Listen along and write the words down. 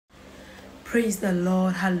Praise the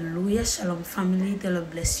Lord. Hallelujah. Shalom, family. The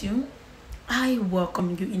Lord bless you. I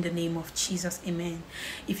welcome you in the name of Jesus. Amen.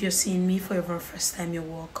 If you're seeing me for your very first time, you're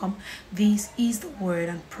welcome. This is the word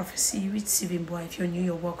and prophecy with Stephen Boy. If you're new,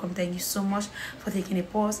 you're welcome. Thank you so much for taking a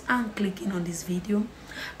pause and clicking on this video.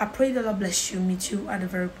 I pray the Lord bless you, meet you at the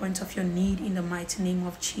very point of your need in the mighty name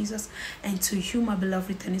of Jesus. And to you, my beloved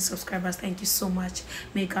returning subscribers, thank you so much.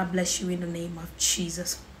 May God bless you in the name of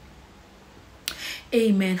Jesus.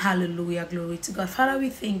 Amen. Hallelujah. Glory to God. Father, we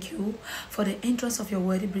thank you for the entrance of your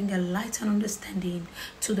word. It brings a light and understanding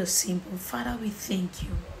to the simple. Father, we thank you.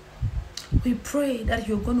 We pray that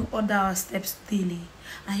you're going to order our steps daily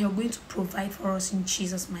and you're going to provide for us in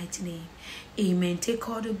Jesus' mighty name. Amen. Take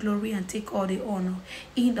all the glory and take all the honor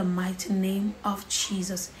in the mighty name of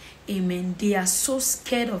Jesus. Amen. They are so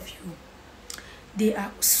scared of you. They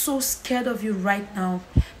are so scared of you right now,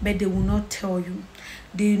 but they will not tell you.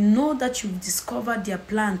 They know that you've discovered their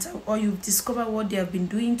plans or you've discovered what they have been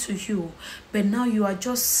doing to you, but now you are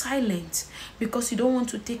just silent because you don't want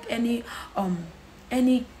to take any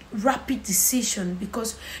rapid decision,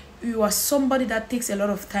 because you are somebody that takes a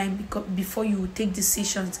lot of time before you take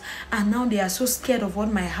decisions, and now they are so scared of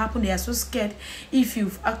what might happen. They are so scared if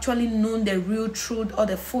you've actually known the real truth or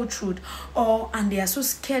the full truth, and they are so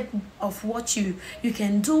scared of what you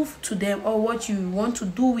can do to them or what you want to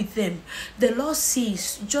do with them. The Lord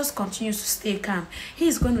sees, just continue to stay calm. He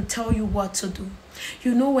is going to tell you what to do.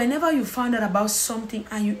 You know, whenever you find out about something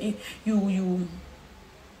and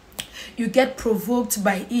you get provoked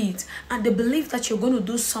by it and they believe that you're going to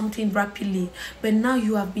do something rapidly, but now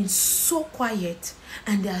you have been so quiet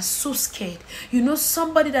and they are so scared. You know,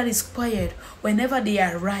 somebody that is quiet, whenever they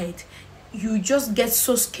are right, you just get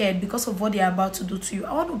so scared because of what they are about to do to you.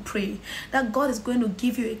 I want to pray that God is going to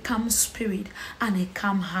give you a calm spirit and a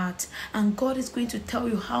calm heart, and God is going to tell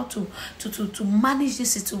you how to manage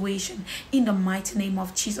this situation in the mighty name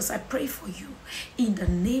of Jesus. I pray for you in the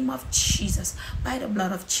name of Jesus, by the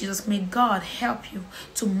blood of Jesus. May God help you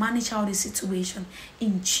to manage all this situation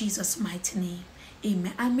in Jesus' mighty name.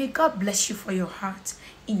 Amen. And may God bless you for your heart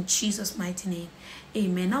in Jesus' mighty name.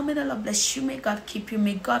 Amen. Now may the Lord bless you. May God keep you.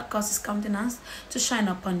 May God cause his countenance to shine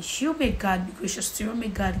upon you. May God be gracious to you. May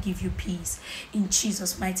God give you peace in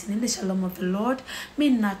Jesus' mighty name. The shalom of the Lord. May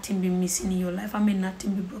nothing be missing in your life and may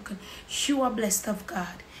nothing be broken. You are blessed of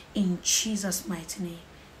God in Jesus' mighty name.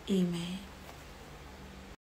 Amen.